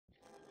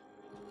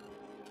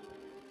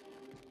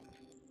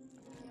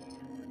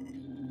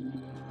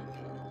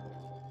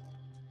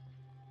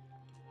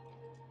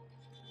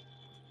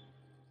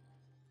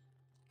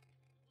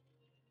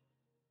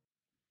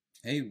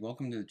Hey,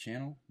 welcome to the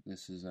channel.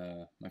 This is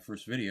my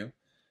first video.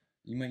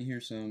 You might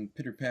hear some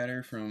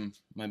pitter-patter from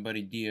my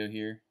buddy Dio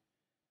here.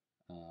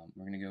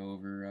 We're going to go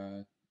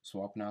over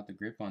swapping out the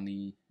grip on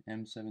the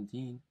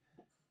M17.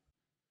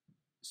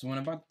 So when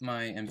I bought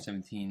my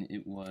M17,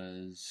 it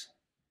was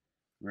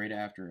right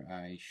after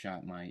I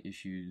shot my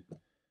issued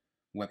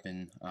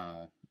weapon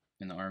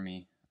in the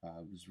Army. I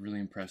was really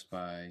impressed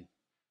by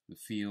the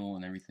feel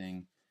and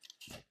everything.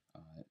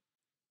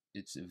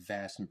 It's a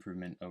vast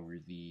improvement over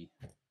the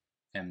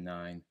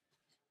M9.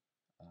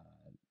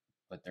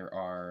 But there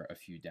are a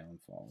few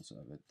downfalls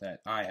of it that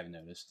I have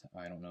noticed.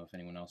 I don't know if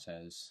anyone else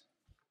has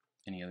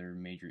any other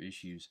major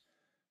issues,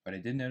 but I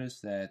did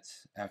notice that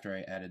after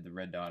I added the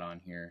red dot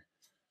on here,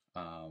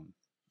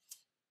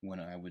 when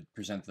I would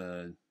present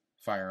the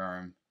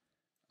firearm,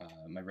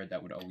 my red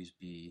dot would always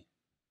be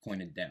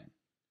pointed down,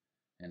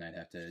 and I'd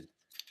have to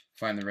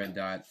find the red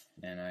dot,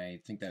 and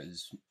I think that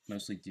is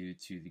mostly due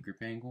to the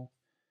grip angle.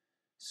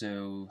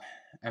 So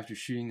after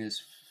shooting this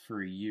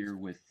for a year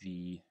with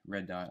the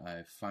red dot,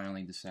 I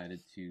finally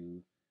decided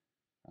to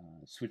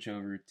switch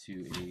over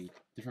to a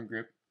different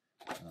grip.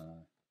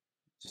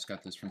 Just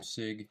got this from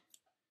SIG.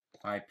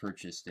 I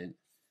purchased it.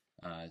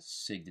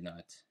 SIG did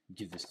not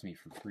give this to me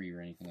for free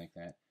or anything like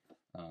that.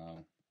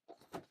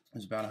 It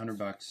was about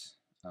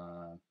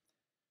 $100.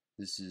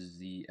 This is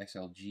the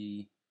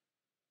XLG,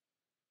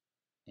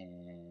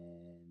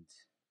 and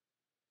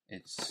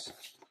it's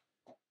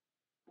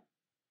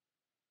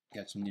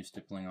got some new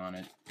stippling on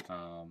it,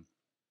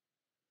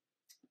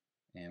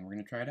 and we're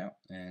going to try it out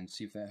and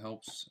see if that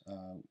helps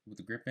with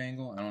the grip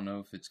angle. I don't know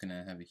if it's going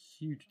to have a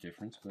huge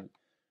difference, but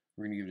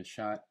we're going to give it a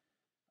shot.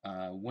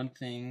 One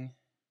thing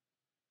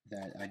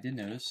that I did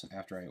notice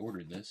after I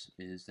ordered this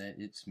is that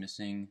it's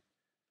missing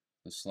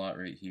the slot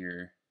right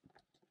here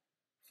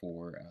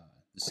for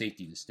the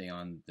safety to stay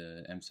on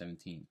the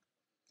M17.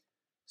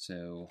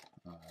 So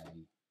I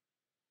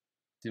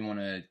didn't want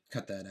to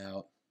cut that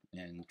out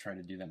and try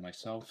to do that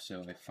myself,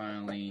 so I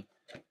finally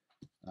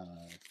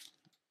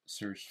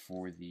searched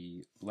for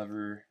the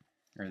lever,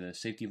 or the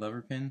safety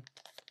lever pin.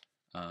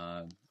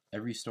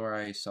 Every store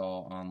I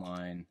saw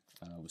online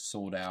was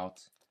sold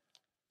out,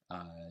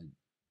 and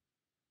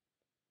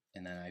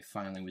then I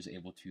finally was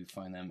able to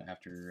find them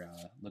after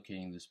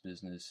locating this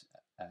business,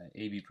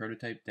 AB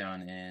Prototype,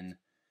 down in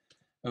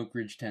Oak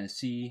Ridge,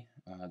 Tennessee.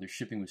 Their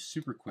shipping was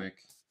super quick,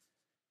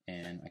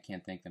 and I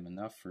can't thank them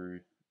enough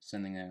for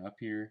sending that up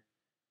here.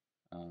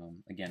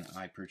 Again,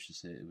 I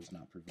purchased it. It was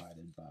not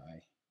provided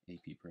by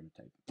AP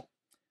Prototype.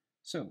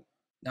 So,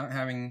 not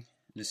having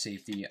the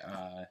safety,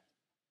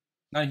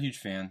 not a huge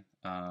fan.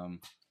 The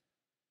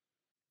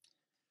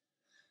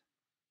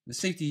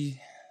safety,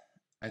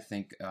 I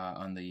think,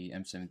 on the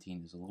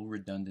M17 is a little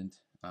redundant,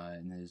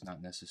 and it is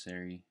not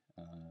necessary,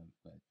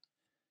 but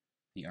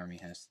the Army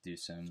has to do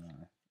some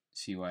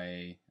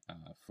CYA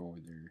for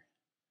their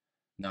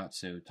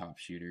not-so-top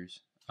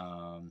shooters.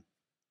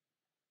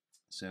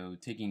 So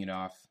taking it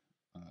off,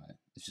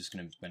 it's just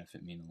going to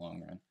benefit me in the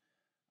long run.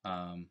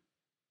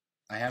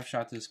 I have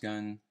shot this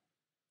gun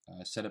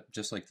set up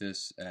just like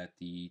this at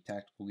the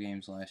tactical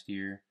games last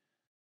year.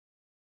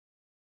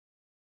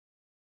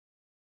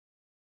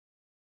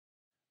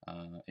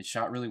 It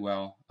shot really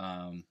well.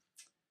 I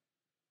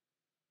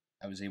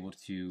was able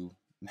to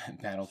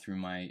battle through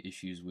my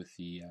issues with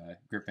the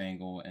grip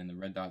angle and the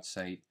red dot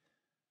sight,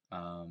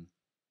 and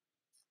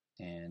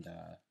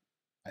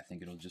I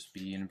think it'll just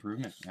be an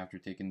improvement after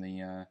taking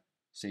the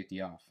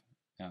safety off,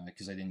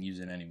 because I didn't use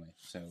it anyway,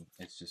 so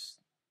it's just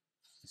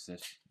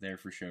there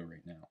for show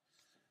right now.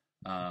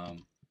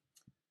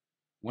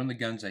 One of the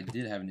guns I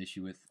did have an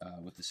issue with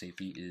the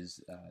safety is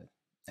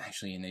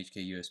actually an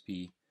HK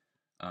USP.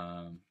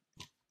 I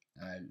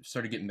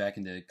started getting back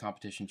into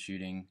competition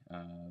shooting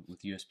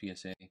with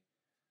USPSA.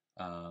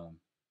 I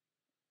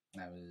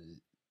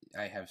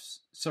have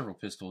several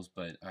pistols,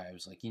 but I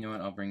was like, you know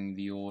what, I'll bring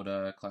the old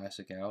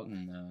classic out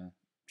and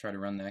try to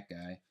run that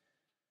guy,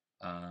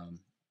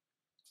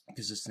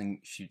 because this thing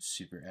shoots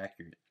super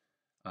accurate.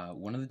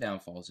 One of the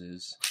downfalls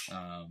is,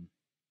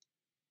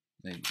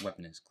 the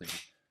weapon is clear,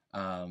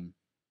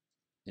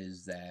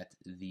 is that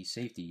the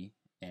safety,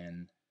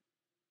 and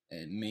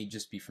it may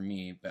just be for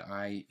me, but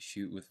I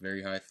shoot with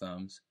very high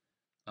thumbs.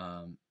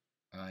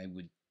 I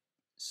would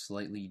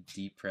slightly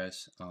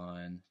depress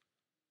on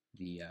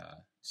the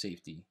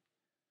safety,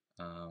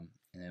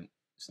 and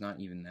it's not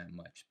even that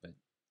much, but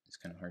it's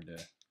kind of hard to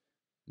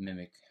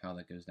mimic how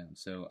that goes down.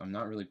 So I'm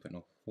not really putting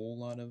a whole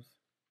lot of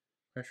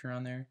pressure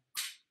on there.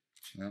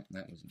 No,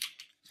 that wasn't.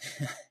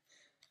 Here,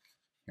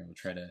 we'll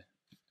try to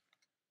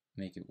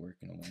make it work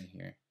in a way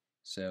here.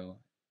 So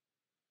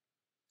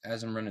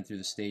as I'm running through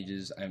the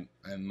stages,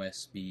 I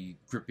must be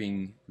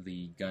gripping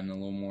the gun a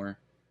little more,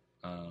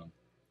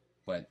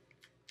 but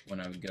when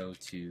I would go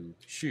to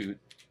shoot,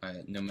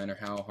 no matter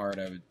how hard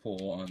I would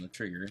pull on the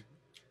trigger,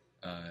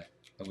 I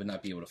would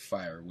not be able to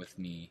fire with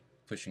me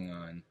pushing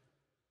on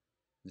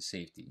the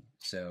safety.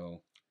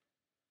 So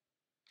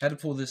I had to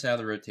pull this out of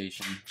the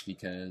rotation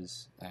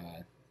because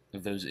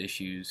of those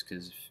issues,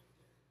 because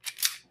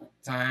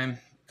time,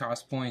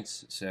 cost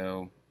points.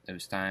 So it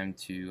was time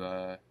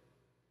to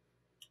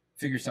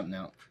figure something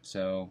out.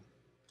 So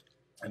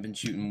I've been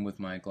shooting with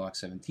my Glock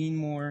 17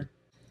 more.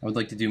 I would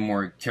like to do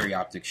more carry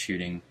optic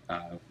shooting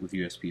with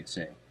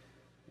USPSA,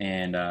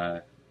 and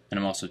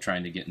I'm also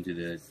trying to get into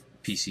the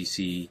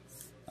PCC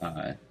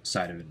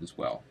side of it as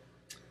well.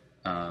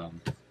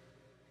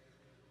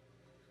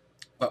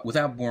 But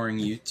without boring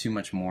you too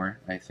much more,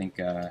 I think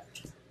I've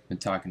been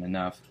talking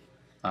enough.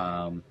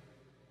 We'll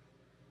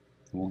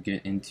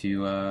get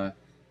into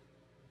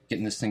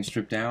getting this thing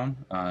stripped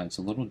down. It's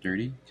a little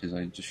dirty because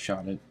I just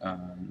shot it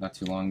not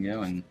too long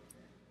ago and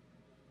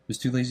was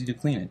too lazy to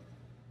clean it.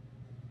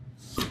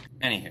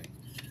 Anywho,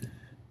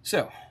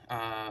 so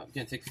I'm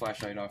going to take the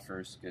flashlight off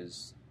first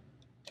because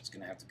it's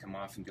going to have to come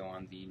off and go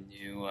on the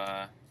new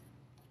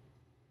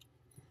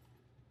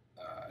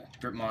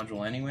grip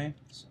module anyway.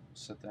 So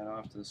set that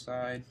off to the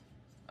side.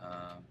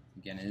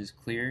 Again, it is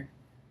clear,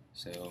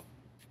 so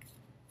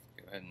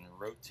go ahead and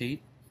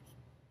rotate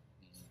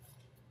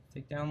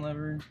the takedown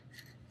lever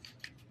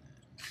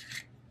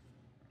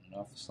and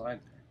off the slide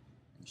there.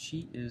 And the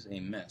sheet is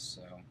a mess,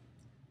 so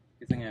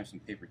good thing I have some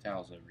paper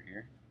towels over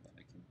here that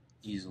I can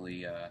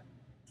easily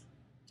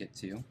get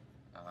to.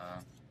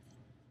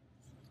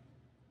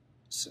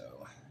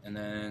 And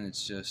then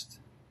it's just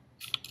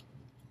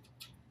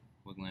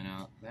wiggling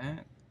out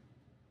that,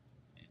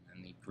 and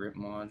then the grip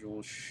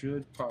module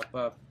should pop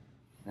up.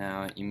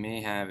 Now you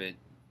may have it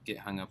get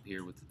hung up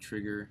here with the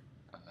trigger.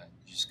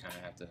 You just kind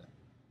of have to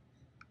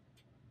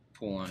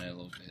pull on it a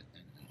little bit,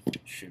 and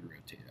it should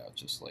rotate out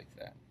just like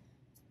that.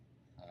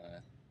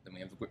 Then we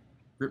have the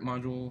grip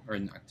module, or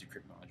not the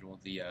grip module,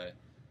 the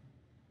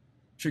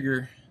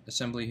trigger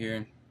assembly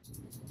here.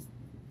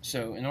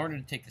 So in order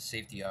to take the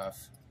safety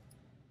off,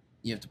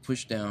 you have to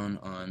push down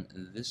on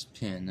this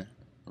pin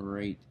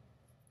right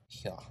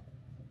here.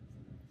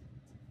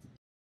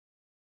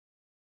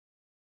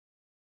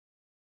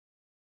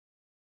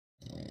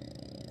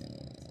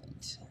 And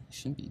it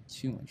shouldn't be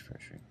too much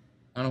pressure.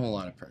 Not a whole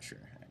lot of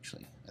pressure,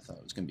 actually. I thought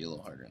it was going to be a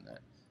little harder than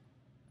that.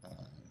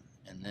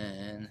 And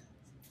then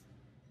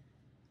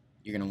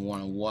you're going to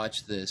want to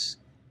watch this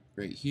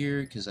right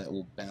here because that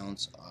will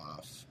bounce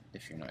off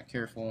if you're not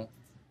careful.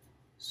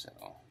 So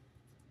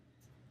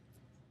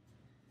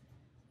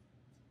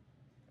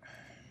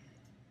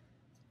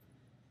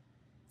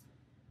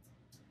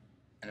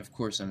and of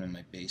course I'm in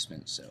my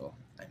basement, so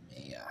I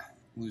may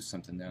lose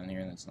something down here,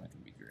 and that's not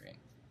going to be great.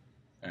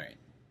 Alright,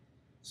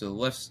 so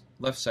the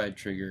left side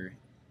trigger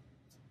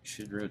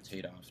should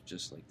rotate off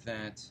just like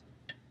that.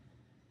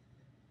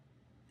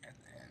 And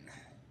then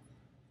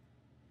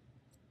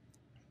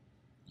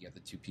you got the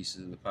two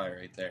pieces of the pie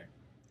right there.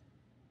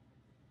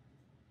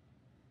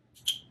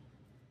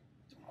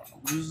 Don't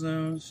want to lose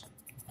those.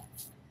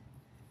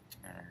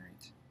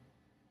 Alright.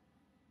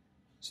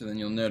 So then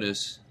you'll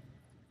notice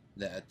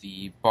that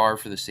the bar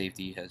for the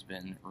safety has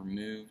been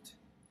removed,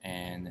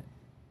 and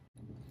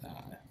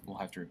we'll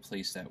have to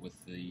replace that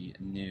with the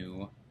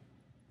new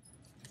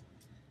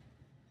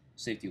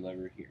safety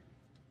lever here.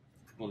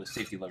 Well, the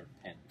safety lever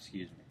pin,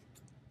 excuse me.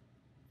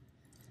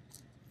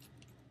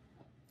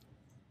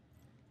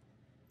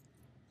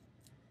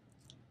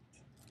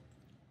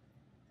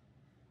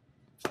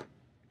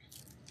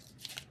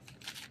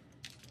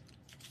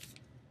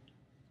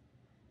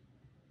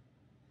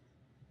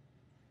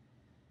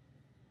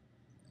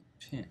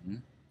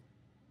 Pin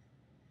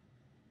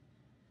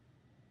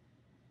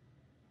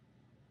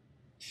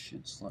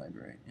should slide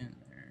right in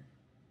there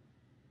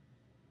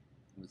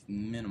with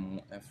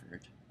minimal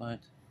effort, but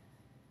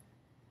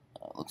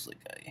looks like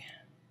I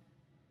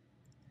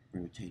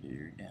rotated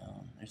her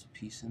down. There's a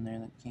piece in there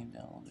that came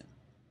down a little bit,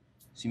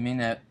 so you may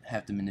not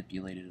have to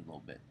manipulate it a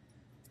little bit.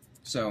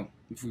 So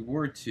if we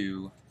were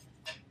to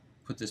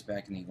put this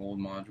back in the old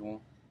module,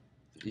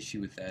 the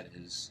issue with that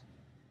is,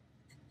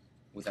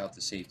 without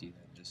the safety,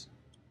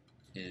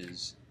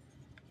 is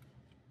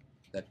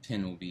that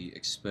pin will be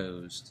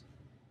exposed,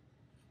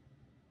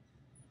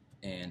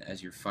 and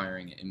as you're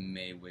firing it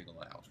may wiggle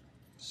out.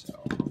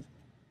 So get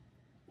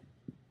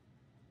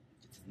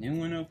the new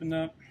one opened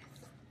up.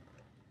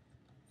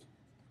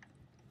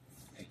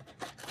 Okay.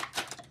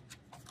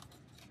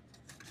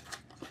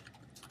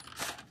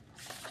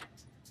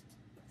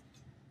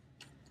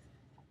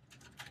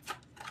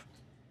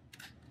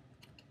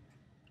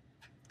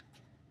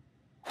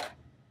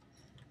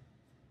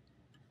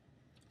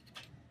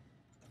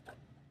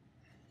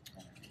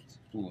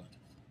 Ooh,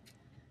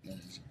 that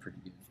is a pretty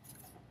good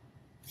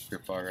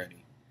grip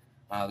already.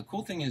 The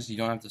cool thing is you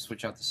don't have to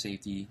switch out the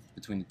safety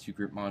between the two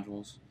grip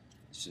modules.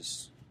 It's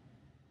just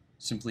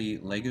simply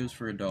Legos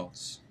for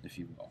adults, if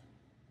you will.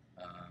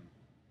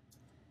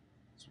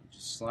 So we'll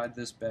just slide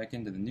this back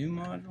into the new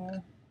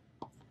module,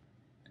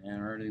 and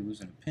we're already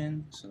losing a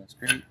pin, so that's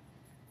great.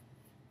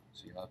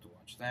 So you'll have to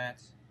watch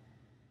that.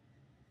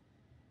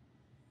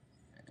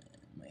 And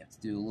might have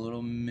to do a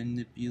little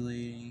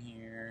manipulating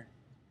here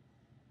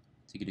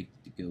to get it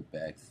to go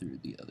back through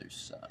the other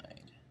side.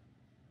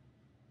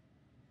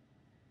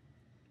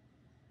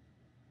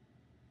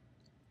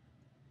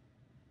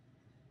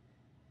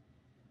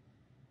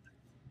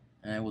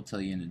 And I will tell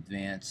you in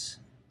advance,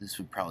 this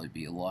would probably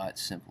be a lot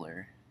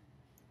simpler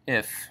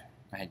if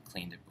I had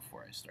cleaned it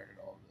before I started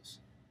all of this.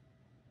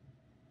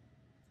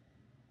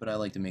 But I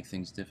like to make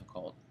things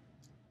difficult.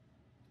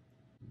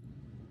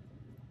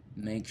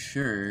 Make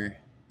sure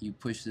you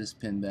push this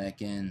pin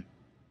back in.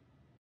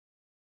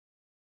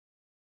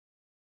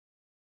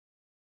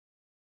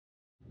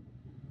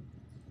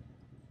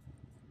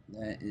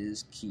 That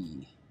is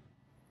key.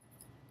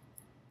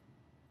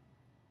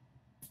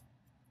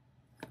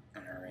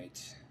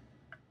 Alright.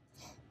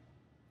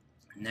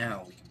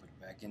 Now we can put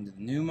it back into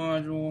the new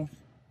module.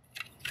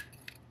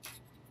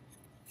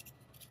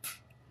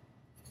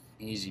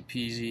 Easy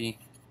peasy.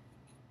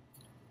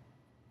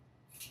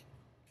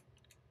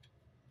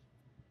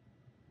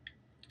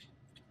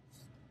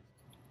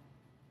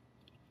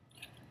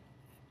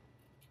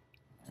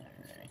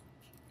 Alright.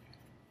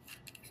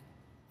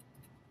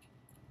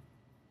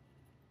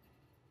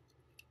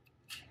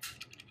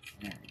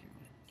 There we go.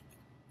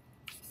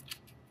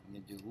 I'm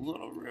going to do a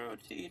little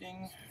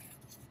rotating.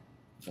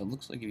 So it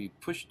looks like if you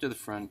push it to the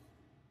front,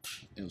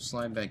 it'll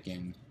slide back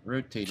in,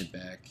 rotate it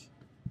back,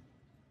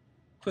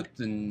 put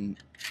the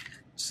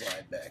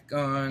slide back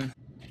on.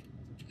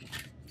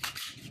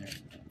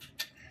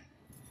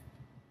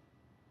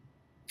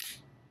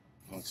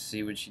 Let's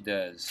see what she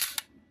does.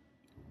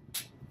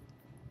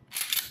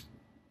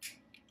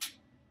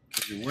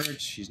 If it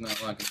works, she's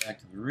not locking back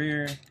to the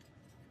rear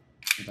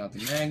without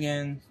the mag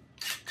in.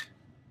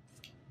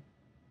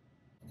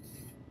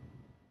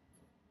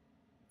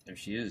 There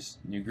she is,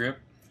 new grip.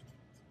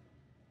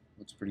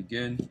 Looks pretty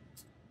good.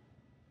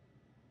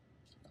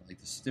 I like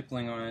the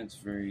stippling on it.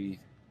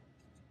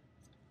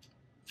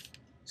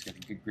 It's got a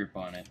good grip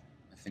on it.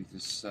 I think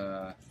this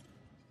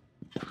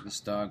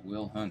dog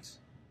will hunt.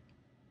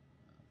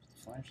 Put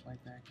the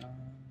flashlight back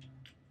on.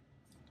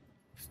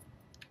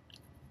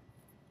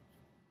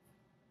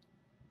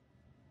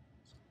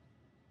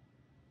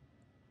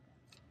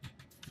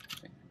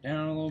 Take her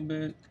down a little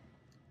bit.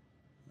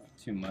 Not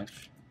too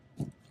much.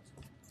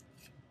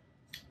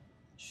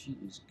 She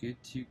is good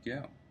to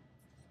go.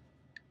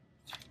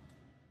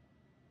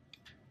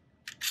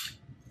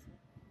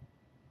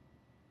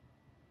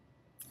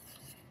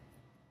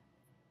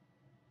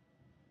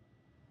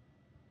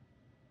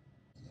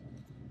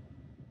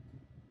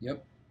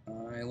 Yep,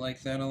 I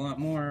like that a lot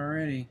more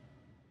already.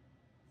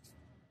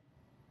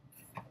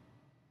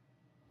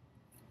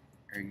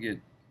 Very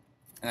good.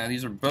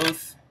 These are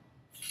both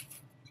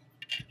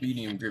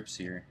medium grips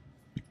here.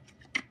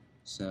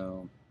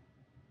 So,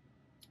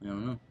 I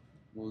don't know.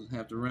 We'll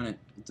have to run it.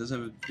 It does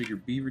have a bigger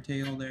beaver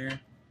tail there.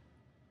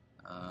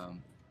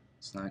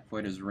 It's not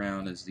quite as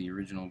round as the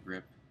original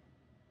grip.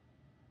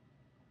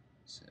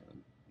 So,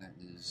 that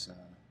is,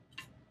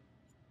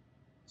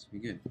 this will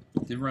be good.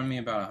 It did run me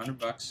about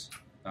 $100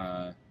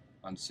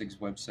 on SIG's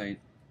website.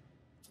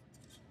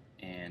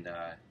 And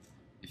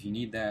if you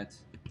need that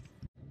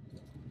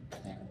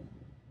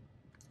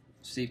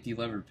safety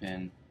lever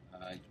pin,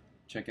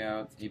 check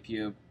out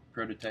APO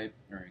prototype,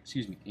 or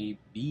excuse me,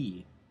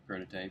 AB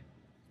prototype.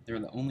 They're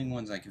the only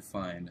ones I could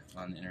find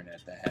on the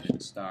internet that had it in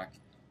stock,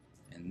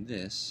 and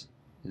this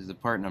is the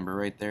part number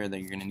right there that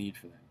you're going to need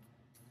for that.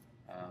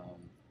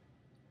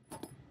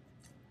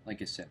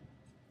 Like I said,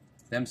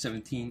 the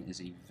M17 is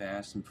a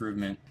vast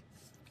improvement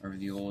over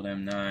the old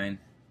M9,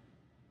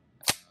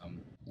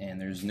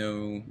 and there's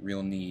no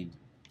real need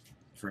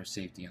for a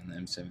safety on the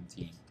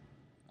M17.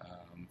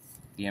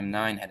 The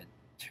M9 had a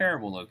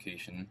terrible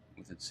location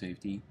with its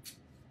safety,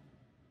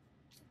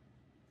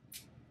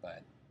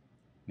 but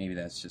maybe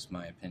that's just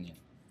my opinion.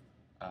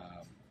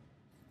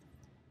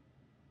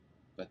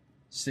 But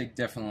SIG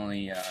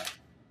definitely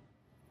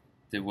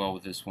did well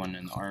with this one,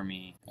 and the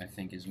Army, I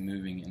think, is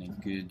moving in a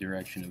good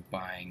direction of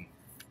buying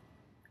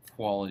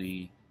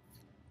quality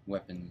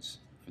weapons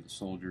for the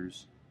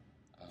soldiers.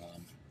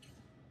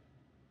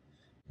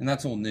 And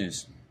that's old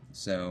news.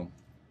 So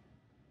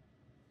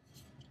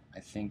I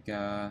think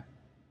that's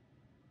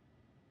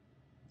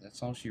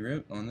all she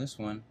wrote on this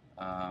one.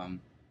 I'd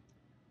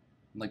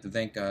like to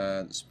thank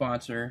the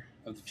sponsor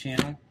of the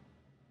channel,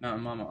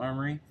 Mountain Mama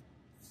Armory.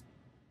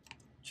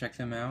 Check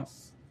them out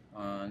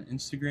on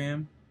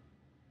Instagram.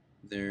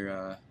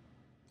 Their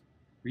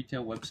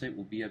retail website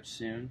will be up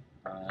soon.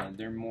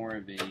 They're more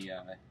of a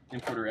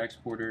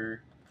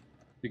importer-exporter,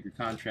 bigger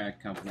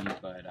contract company,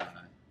 but they're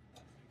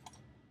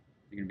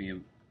going to be a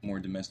more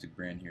domestic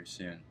brand here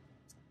soon.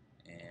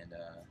 And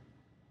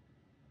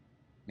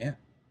yeah,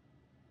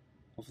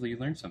 hopefully you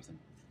learned something.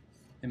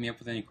 Hit me up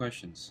with any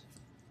questions.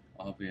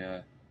 I'll help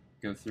you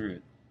go through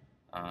it.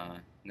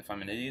 And if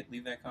I'm an idiot,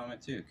 leave that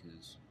comment too,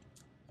 because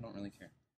I don't really care.